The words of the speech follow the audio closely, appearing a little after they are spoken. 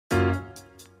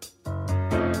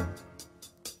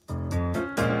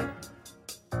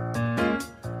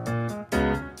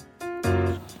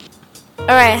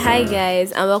Alright, hi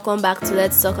guys, and welcome back to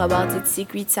Let's Talk About It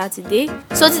Secret Saturday.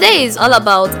 So, today is all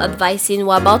about advising.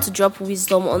 We're about to drop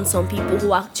wisdom on some people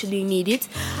who actually need it.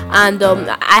 And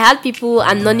I had people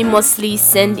anonymously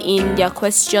send in their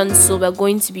questions, so we're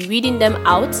going to be reading them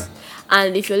out.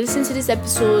 And if you're listening to this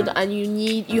episode and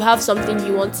you have something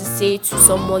you want to say to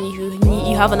someone,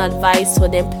 you have an advice for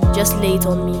them, just lay it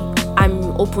on me.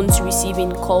 I'm open to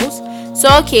receiving calls. So,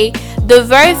 okay, the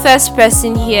very first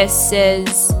person here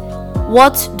says,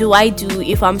 what do I do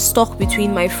if I'm stuck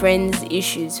between my friends'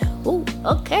 issues? Oh,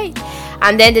 okay.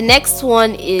 And then the next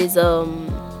one is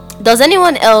does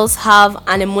anyone else have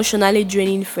an emotionally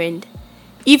draining friend?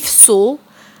 If so,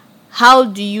 how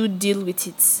do you deal with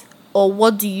it? Or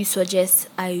what do you suggest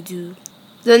I do?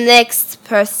 The next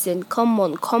person, come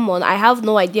on. I have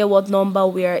no idea what number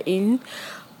we are in,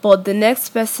 but the next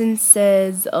person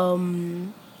says,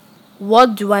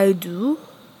 what do I do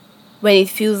when it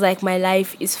feels like my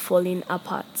life is falling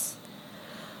apart?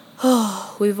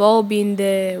 Oh, we've all been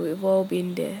there.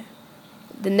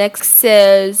 The next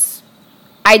says,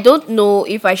 I don't know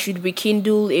if I should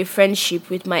rekindle a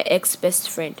friendship with my ex-best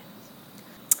friend.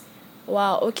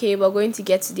 Wow, okay, we're going to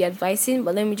get to the advising,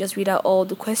 but let me just read out all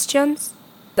the questions.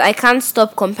 I can't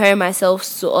stop comparing myself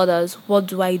to others. What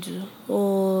do I do?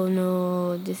 Oh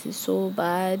no, this is so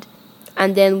bad.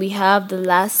 And then we have the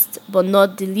last but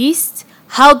not the least.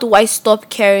 How do I stop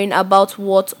caring about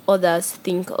what others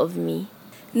think of me?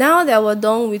 Now that we're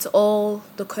done with all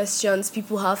the questions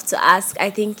people have to ask, I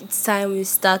think it's time we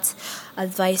start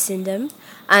advising them.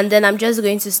 And then I'm just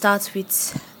going to start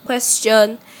with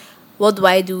question, what do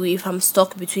I do if I'm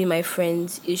stuck between my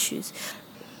friends' issues?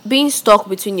 Being stuck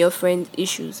between your friends'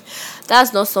 issues,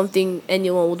 that's not something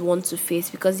anyone would want to face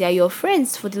because they are your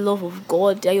friends, for the love of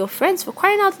God. They're your friends, for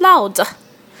crying out loud.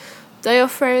 They're your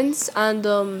friends,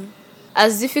 and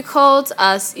as difficult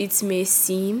as it may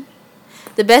seem,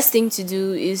 the best thing to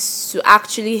do is to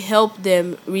actually help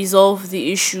them resolve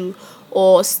the issue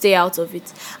or stay out of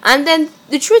it. And then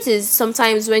the truth is,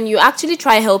 sometimes when you actually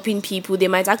try helping people, they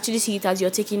might actually see it as you're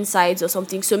taking sides or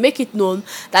something. So make it known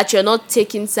that you're not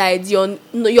taking sides. You're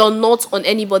not on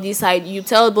anybody's side. You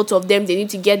tell both of them they need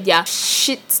to get their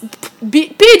shit.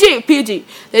 PG.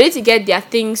 They need to get their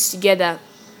things together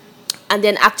and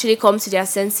then actually come to their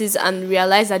senses and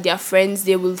realize that they are friends.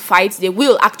 They will fight, they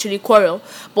will actually quarrel,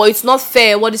 but it's not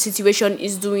fair what the situation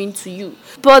is doing to you.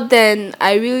 But then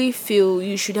I really feel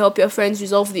you should help your friends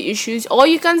resolve the issues, or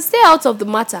you can stay out of the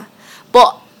matter.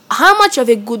 But how much of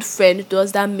a good friend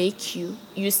does that make you?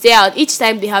 You stay out each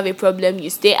time they have a problem, you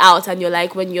stay out, and you're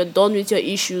like, when you're done with your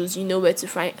issues, you know where to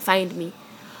find me.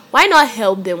 Why not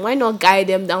help them? Why not guide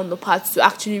them down the path to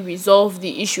actually resolve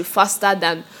the issue faster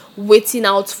than waiting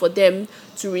out for them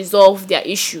to resolve their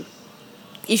issue?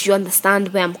 If you understand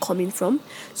where I'm coming from.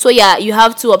 So yeah, you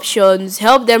have two options: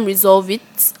 help them resolve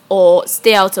it or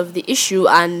stay out of the issue.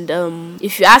 And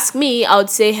if you ask me, I would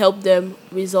say help them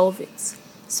resolve it.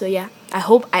 So yeah, I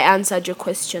hope I answered your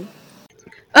question.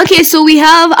 Okay, so we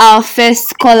have our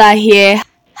first caller here.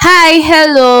 Hi,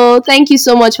 hello. Thank you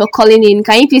so much for calling in.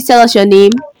 Can you please tell us your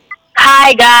name?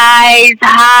 Hi guys.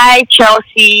 Hi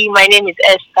Chelsea. My name is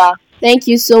Esther. Thank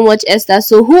you so much, Esther.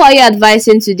 So, who are you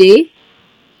advising today?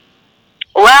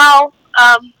 Well,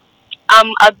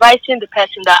 I'm advising the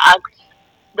person that asks,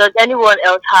 does anyone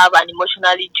else have an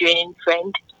emotionally draining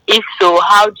friend? If so,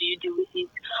 how do you deal with it?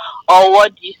 Or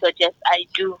what do you suggest I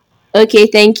do? Okay,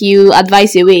 thank you.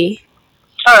 Advice away.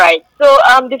 Alright. So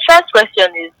the first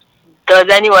question is, does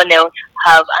anyone else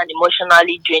have an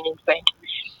emotionally draining friend?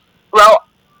 Well,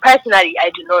 personally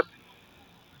I do not.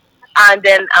 And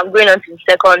then I'm going on to the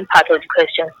second part of the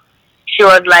question. She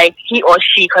was like, he or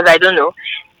she, because I don't know,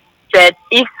 said,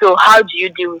 if so, how do you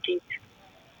deal with it?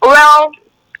 Well,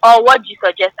 or what do you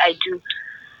suggest I do?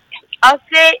 I'll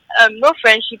say no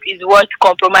friendship is worth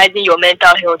compromising your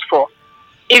mental health for.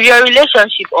 If your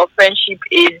relationship or friendship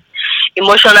is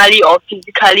emotionally or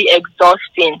physically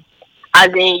exhausting, as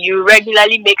in you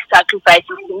regularly make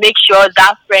sacrifices to make sure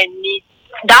that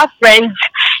friend's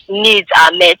needs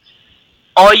are met,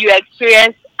 or you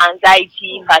experience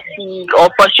anxiety, fatigue, or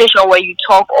frustration when you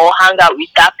talk or hang out with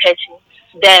that person,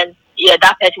 then yeah,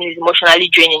 that person is emotionally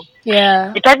draining.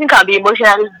 Yeah. The person can be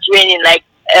emotionally draining, like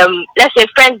let's say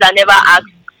friends that never ask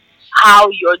how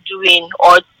you're doing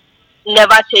or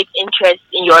never take interest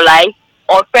in your life,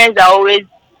 or friends that always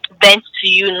vent to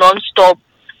you non-stop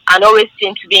and always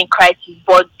seem to be in crisis,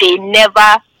 but they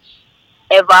never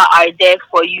ever are there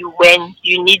for you when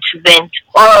you need to vent.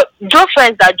 Or those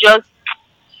friends that just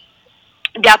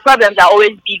their problems are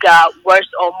always bigger, worse,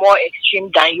 or more extreme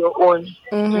than your own.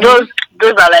 Mm-hmm.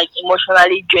 Those are like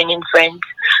emotionally draining friends.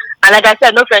 And like I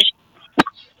said, no friendship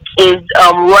is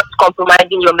what's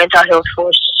compromising your mental health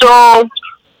for. So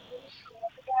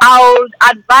I would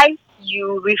advise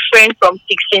you refrain from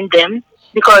fixing them,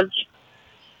 because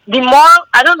the more,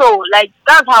 I don't know, like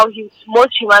that's how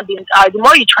most human beings are. The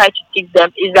more you try to fix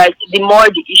them, is like the more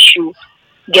the issue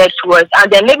gets worse,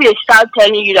 and then maybe they start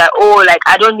telling you that, oh, like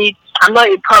I'm not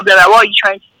a problem. Like, what are you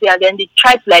trying to say? And then they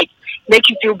try to like make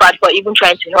you feel bad for even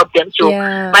trying to help them. So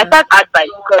my first advice,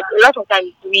 because a lot of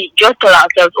times we just tell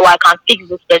ourselves, oh, I can fix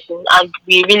this person, and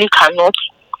we really cannot.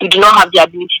 We do not have the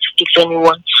ability to fix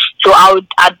anyone. So I would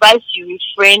advise you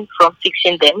refrain from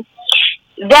fixing them.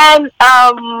 Then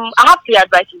I have three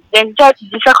advices. Then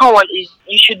the second one is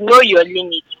you should know your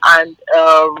limits and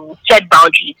set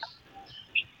boundaries.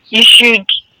 You should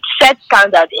set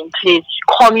standards in place.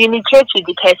 Communicate with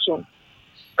the person.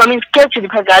 Communicate with the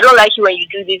person. I don't like you when you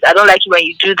do this. I don't like you when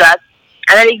you do that.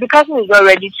 And then if the person is not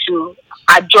ready to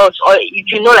adjust, or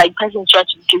if you know like the person is trying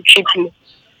to guilt trip you,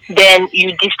 then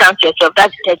you distance yourself.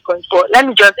 That's the third point. But let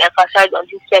me just emphasize on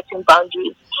these setting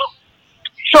boundaries.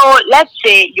 So let's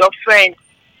say your friend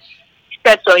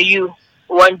steps on you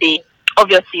one day.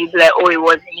 Obviously, you'll be like, oh, it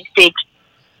was a mistake.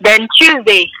 Then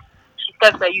Tuesday, she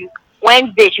steps on you.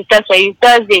 Wednesday, she steps on you.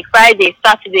 Thursday, Friday,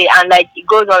 Saturday, and like it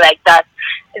goes on like that.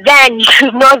 Then you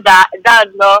should know that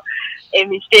that's not a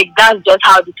mistake. That's just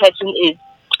how the person is.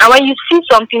 And when you see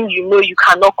something you know you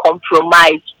cannot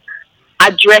compromise,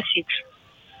 address it.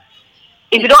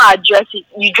 If you don't address it,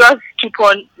 you just keep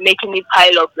on making it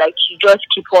pile up. Like you just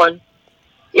keep on,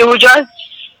 it will just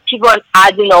keep on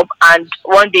adding up, and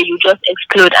one day you just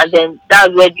explode, and then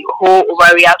that's where the whole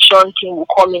overreaction thing will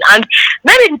come in. And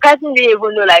maybe the person didn't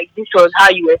even know like this was how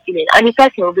you were feeling, and the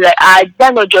person will be like,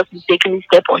 they're not just mistakenly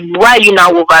step on you. Why are you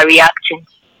now overreacting?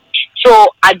 So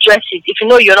address it. If you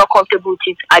know you're not comfortable with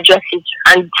it, address it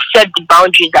and set the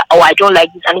boundaries that, oh, I don't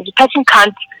like this. And if the person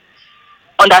can't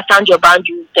understand your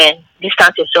boundaries, then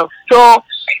distance yourself. So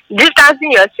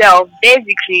distancing yourself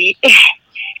basically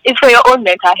it's for your own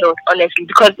mental health, honestly,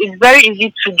 because it's very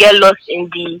easy to get lost in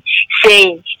the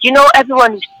saying,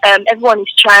 everyone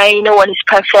is trying, no one is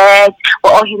perfect,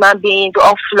 we're all human beings, we're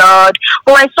all flawed.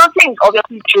 But when something is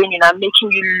obviously draining and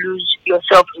making you lose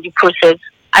yourself in the process,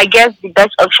 I guess the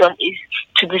best option is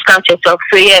to distance yourself.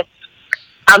 So yeah,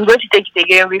 I'm going to take it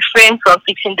again. Refrain from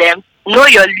fixing them, know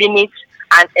your limits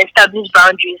and establish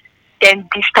boundaries, then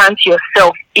distance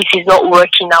yourself if it's not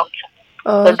working out.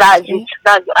 Okay. So that's it.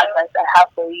 That's the advice I have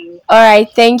for you.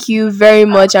 Alright, thank you very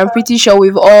much. I'm pretty sure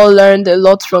we've all learned a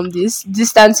lot from this.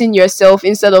 Distancing yourself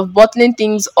instead of bottling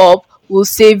things up will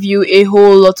save you a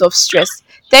whole lot of stress.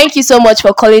 Thank you so much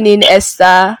for calling in,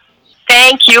 Esther.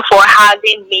 Thank you for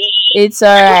having me. It's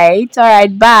alright.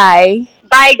 Alright, bye.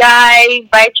 Bye, guys.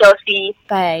 Bye, Chelsea.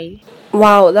 Bye.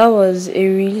 Wow, that was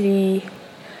really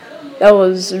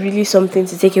something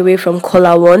to take away from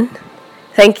caller one.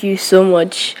 Thank you so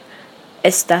much,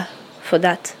 Esther, for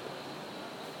that.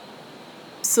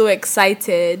 So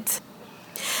excited.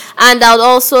 And I would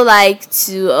also like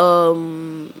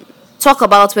to talk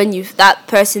about when that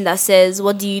person that says,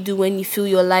 what do you do when you feel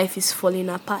your life is falling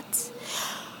apart?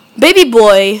 Baby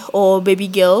boy or baby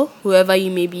girl, whoever you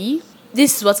may be,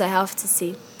 this is what I have to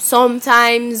say.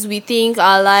 Sometimes we think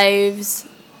our lives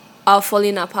are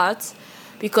falling apart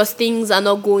because things are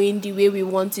not going the way we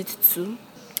want it to.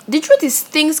 The truth is,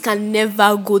 things can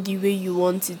never go the way you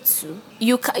want it to.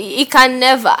 It can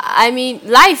never. I mean,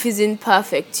 life isn't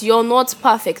perfect. You're not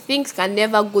perfect. Things can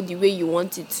never go the way you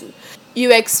want it to.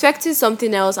 You expected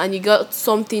something else and you got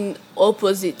something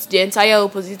opposite, the entire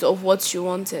opposite of what you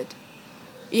wanted.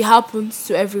 It happens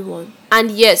to everyone. And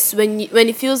yes, when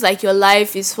it feels like your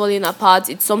life is falling apart,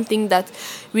 it's something that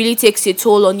really takes a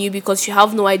toll on you because you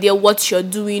have no idea what you're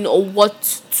doing or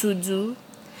what to do.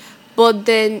 But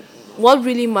then what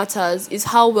really matters is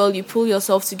how well you pull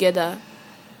yourself together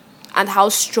and how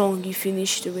strong you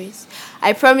finish the race.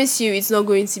 I promise you it's not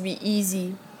going to be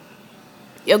easy.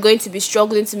 You're going to be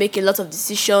struggling to make a lot of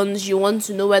decisions. You want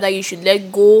to know whether you should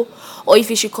let go or if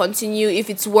you should continue,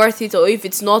 if it's worth it or if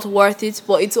it's not worth it.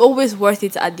 But it's always worth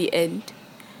it at the end.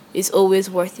 It's always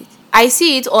worth it. I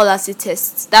see it all as a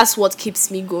test. That's what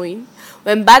keeps me going.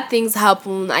 When bad things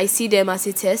happen, I see them as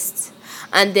a test.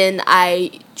 And then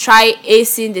I try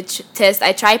acing the test.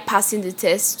 I try passing the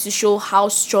test to show how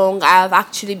strong I have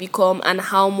actually become and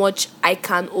how much I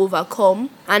can overcome.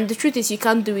 And the truth is, you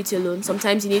can't do it alone.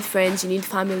 Sometimes you need friends, you need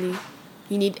family.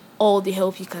 You need all the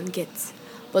help you can get.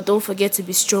 But don't forget to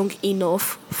be strong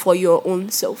enough for your own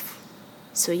self.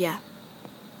 So yeah,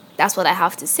 that's what I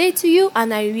have to say to you.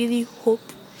 And I really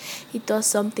hope it does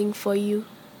something for you.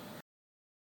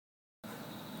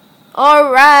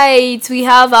 Alright, we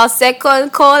have our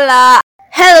second caller.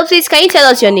 Hello, please, can you tell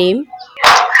us your name?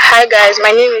 Hi guys,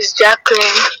 my name is Jacqueline.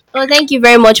 Oh, thank you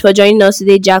very much for joining us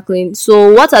today, Jacqueline.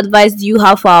 So, what advice do you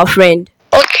have for our friend?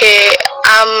 Okay,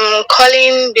 I'm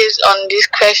calling based on this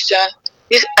question.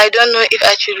 This I don't know if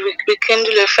I should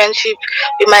rekindle a friendship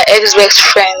with my ex-best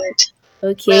friend.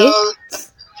 Okay. Well,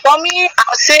 for me,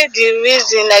 I'll say the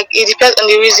reason, like it depends on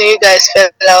the reason you guys fell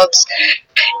out.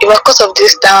 If because of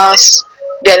distance,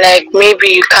 then like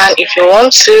maybe you can if you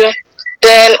want to.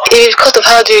 Then if because of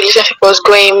how the relationship was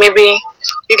going, maybe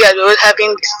you guys were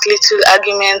having this little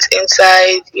arguments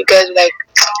inside. You guys like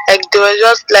there was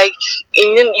just like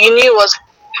you knew it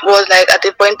was like at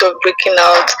the point of breaking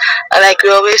out, and like we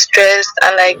were always stressed,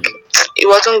 and like it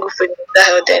wasn't good for the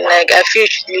mental health. Then like I feel you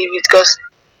should leave it because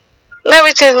not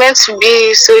everything is meant to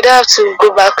be, so you don't have to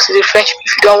go back to the friendship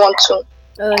if you don't want to.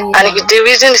 Oh, And yeah.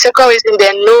 if the second reason,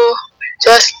 then no,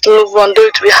 just move on. Do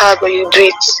it to be hard, but you do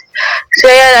it. So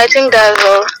yeah, I think that's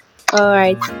all. All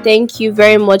right. Thank you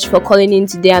very much for calling in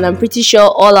today, and I'm pretty sure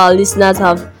all our listeners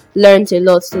have learned a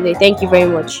lot today. Thank you very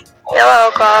much. You're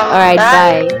welcome. All right.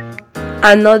 Bye.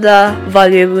 Another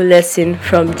valuable lesson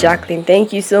from Jacqueline.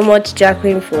 Thank you so much,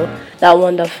 Jacqueline, for that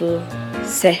wonderful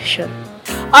session.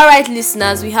 All right,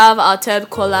 listeners, we have our third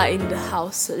caller in the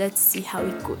house, so let's see how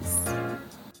it goes.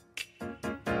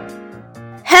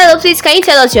 Hello, please, can you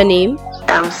tell us your name?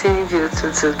 I'm Sylvia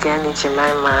Tutu Gani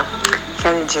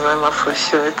Jemima for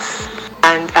short,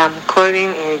 and I'm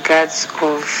calling in regards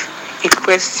of a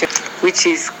question, which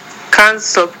is, can't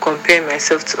stop comparing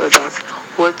myself to others.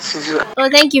 What to do? Oh,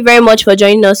 thank you very much for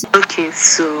joining us. Okay,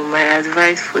 so my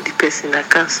advice for the person that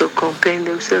can't stop comparing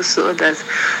themselves to others,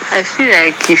 I feel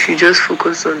like if you just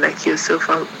focus on like yourself,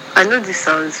 I know this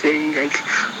sounds very like,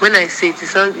 when I say it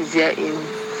sounds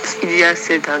easier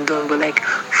said than done, but like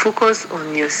focus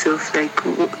on yourself, like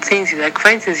things you like,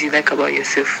 find things you like about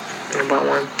yourself, number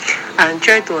one, and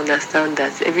try to understand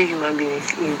that every human being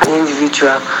is an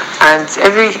individual, and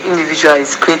every individual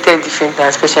is created differently,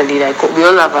 especially like we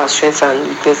all have our strengths and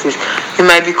weaknesses. You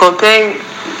might be comparing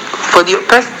for the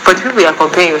people you are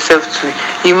comparing yourself to,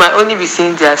 you might only be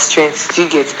seeing their strengths. Do you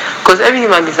get? Because every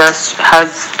human being has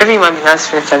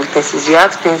strengths and weaknesses. You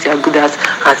have things you are good at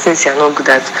and things you are not good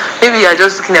at. Maybe you are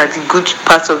just looking at the good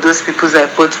parts of those people's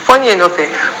life. But funny enough,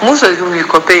 most of the people you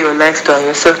compare your life to and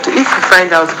yourself to, if you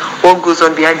find out what goes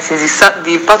on behind the scenes,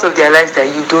 the part of their life that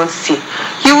you don't see,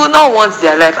 you will not want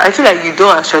their life. I feel like you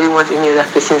don't actually want any other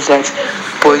person's life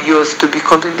but yours, to be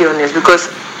completely honest, because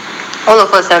all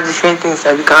of us have different things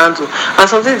that we can handle, and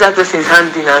sometimes that person is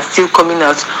handling and still coming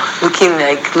out looking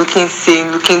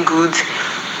sane, looking good.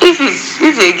 If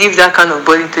they give that kind of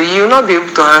body to you, you'll not be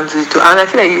able to handle it. And I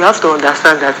feel like you have to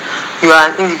understand that you are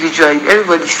an individual.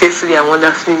 Everybody's faithfully and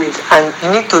wonderfully made, and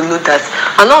you need to know that,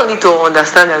 and not only to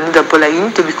understand and know that, but like you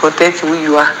need to be content with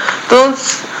who you are. Don't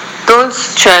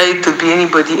try to be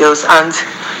anybody else, and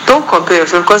don't compare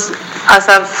yourself, because as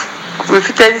I've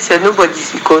repeatedly said, nobody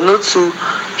is equal. No two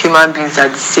human beings are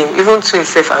the same. Even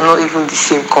twins are not even the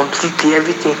same completely,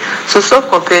 everything. So stop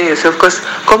comparing yourself, because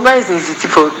comparison is the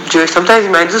tip of joy. Sometimes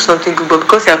you might do something good, but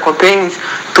because you are comparing it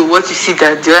to what you see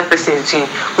that the other person is doing,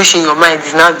 which in your mind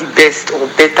is now the best or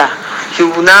better, you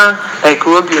will now like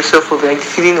rob yourself of like the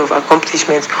feeling of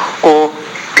accomplishment or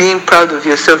being proud of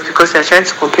yourself, because you're trying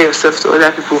to compare yourself to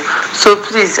other people. So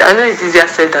please, I know it's easier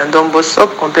said than done, but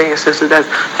stop comparing yourself to that.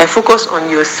 Like focus on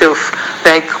yourself.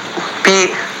 Like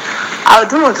I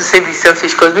don't want to say be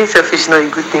selfish, because being selfish is not a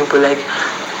good thing, but like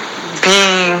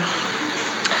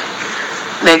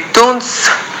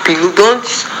don't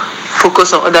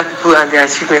focus on other people and their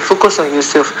achievement. Focus on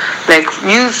yourself. Like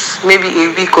use maybe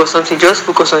a week or something, just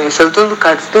focus on yourself. Don't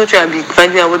try and be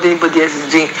finding out what anybody else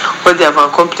is doing, what they have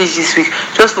accomplished this week.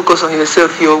 Just focus on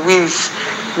yourself, your wins,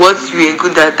 what you were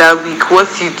good at that week,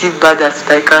 what you did bad at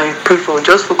that you can improve on.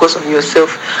 Just focus on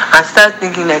yourself and start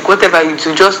thinking like whatever you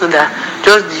do, just know that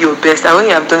just do your best. And when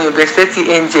you have done your best, let it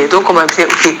end there. Don't come and say,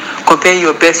 okay, compare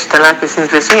your best with another person's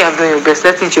best. When you have done your best,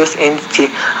 let it just end there.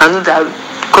 And know that,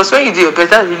 because when you do your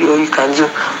best, that's really all you can do.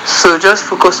 So just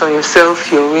focus on yourself,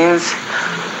 your wins,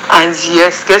 and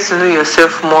yes, get to know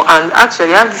yourself more. And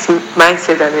actually have this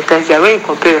mindset and mentality that when you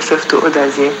compare yourself to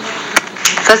others,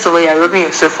 first of all, you're robbing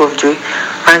yourself of joy,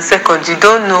 and second, you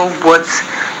don't know what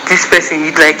this person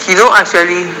did. Like you don't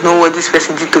actually know what this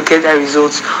person did to get that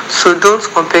results. So don't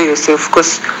compare yourself,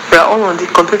 because we are all on the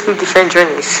completely different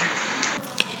journeys.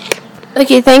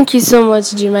 Okay, thank you so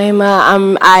much, Jemima.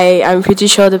 I'm pretty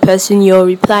sure the person you're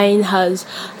replying has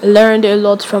learned a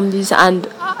lot from this, and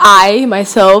I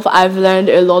myself I've learned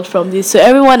a lot from this. So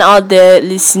everyone out there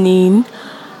listening,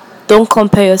 don't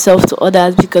compare yourself to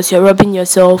others, because you're robbing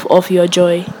yourself of your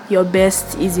joy. Your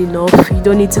best is enough. You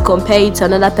don't need to compare it to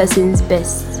another person's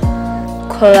best.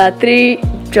 Caller 3,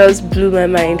 just blew my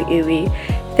mind away.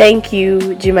 Thank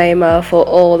you, Jemima, for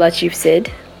all that you've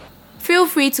said. Feel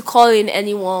free to call in,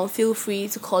 anyone. Feel free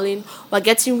to call in. We're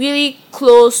getting really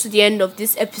close to the end of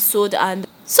this episode, and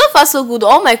so far so good.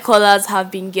 All my callers have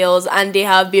been girls, and they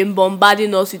have been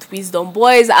bombarding us with wisdom.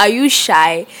 Boys, are you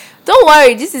shy? Don't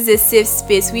worry, this is a safe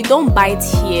space. We don't bite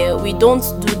here. We don't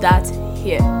do that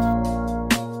here.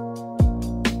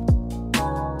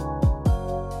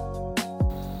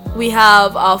 We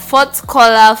have our fourth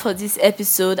caller for this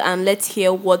episode, and let's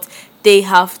hear what they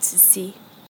have to say.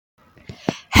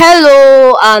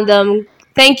 Hello, and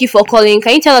thank you for calling.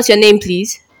 Can you tell us your name,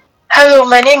 please? Hello,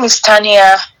 my name is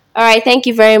Tanya. All right, thank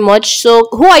you very much. So,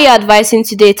 who are you advising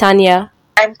today, Tanya?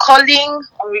 I'm calling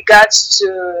in regards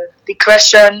to the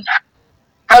question,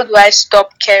 how do I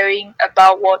stop caring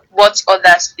about what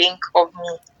others think of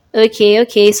me?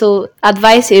 Okay, so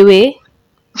advice away.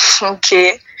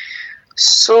 Okay.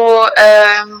 So,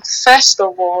 first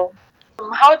of all,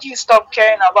 how do you stop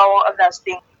caring about what others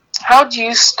think? How do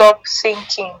you stop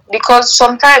thinking? Because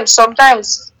sometimes,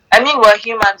 I mean, we're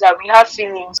humans and we have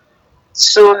feelings.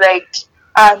 So, like,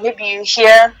 maybe you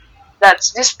hear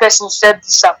that this person said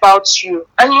this about you,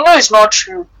 and you know it's not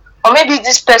true. Or maybe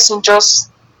this person just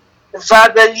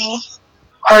verbally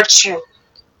hurt you.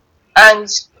 And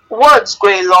words go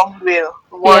a long way.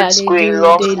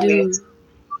 They do.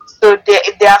 So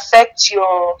they affect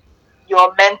your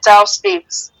mental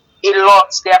state a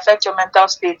lot. They affect your mental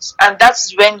state, and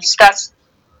that's when you start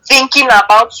thinking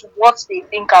about what they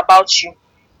think about you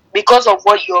because of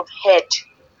what you've heard,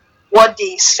 what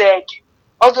they said,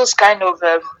 all those kind of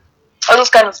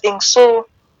things. So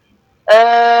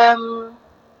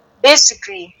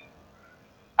basically,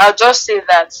 I'll just say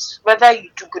that whether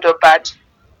you do good or bad,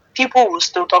 people will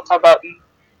still talk about you.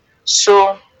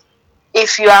 So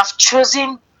if you have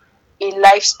chosen a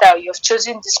lifestyle, you've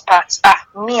chosen this path,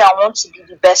 me, I want to be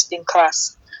the best in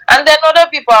class, and then other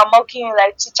people are mocking you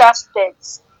like teacher's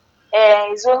pets.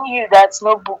 It's only you that's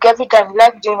no book. Every time you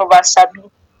like doing over sabi,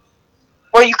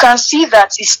 but you can see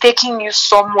that it's taking you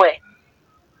somewhere.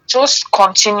 Just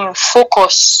continue,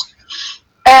 focus.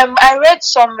 I read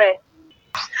somewhere,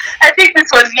 I think this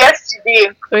was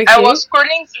yesterday. Okay. I was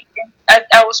scrolling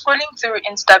through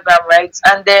Instagram, right?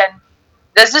 And then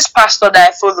there's this pastor that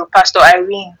I follow, Pastor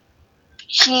Irene.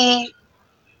 He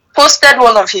posted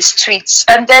one of his tweets,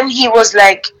 and then he was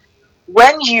like,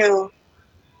 when you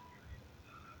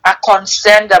are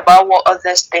concerned about what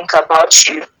others think about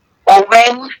you, or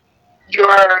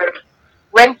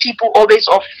when people always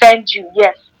offend you,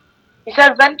 yes. He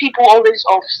said when people always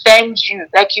offend you,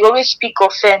 like you always speak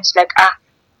offense, like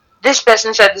this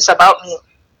person said this about me,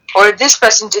 or this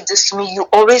person did this to me, you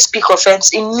always speak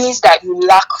offense, it means that you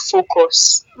lack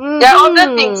focus. Mm-hmm. There are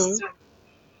other things too.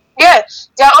 Yeah,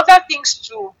 there are other things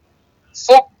to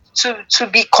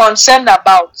be concerned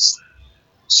about.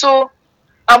 So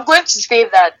I'm going to say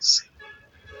that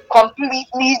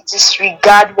completely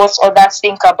disregard what others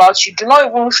think about you. Do not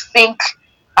even think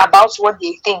about what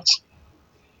they think.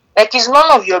 Like, it's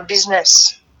none of your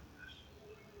business.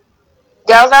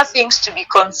 There are other things to be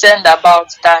concerned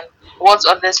about than what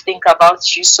others think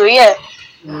about you. So yeah,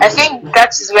 I think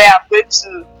that is where I'm going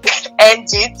to end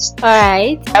it.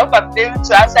 Alright. I hope I'm able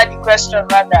to answer the question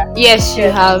rather. Yes, you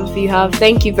have.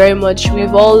 Thank you very much.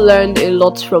 We've all learned a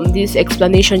lot from this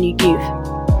explanation you gave.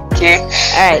 Okay.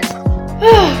 Alright.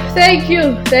 Thank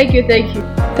you. Thank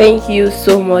you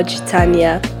so much,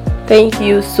 Tanya. Thank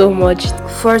you so much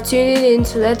for tuning in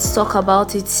to Let's Talk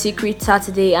About It Secret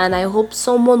Saturday, and I hope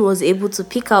someone was able to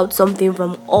pick out something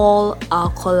from all our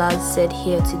callers said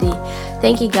here today.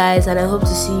 Thank you guys, and I hope to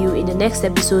see you in the next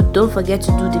episode. Don't forget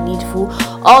to do the needful.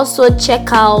 Also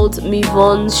check out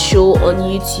Mivon's show on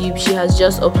YouTube. She has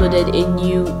just uploaded a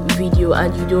new video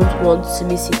and you don't want to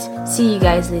miss it. See you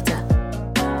guys later.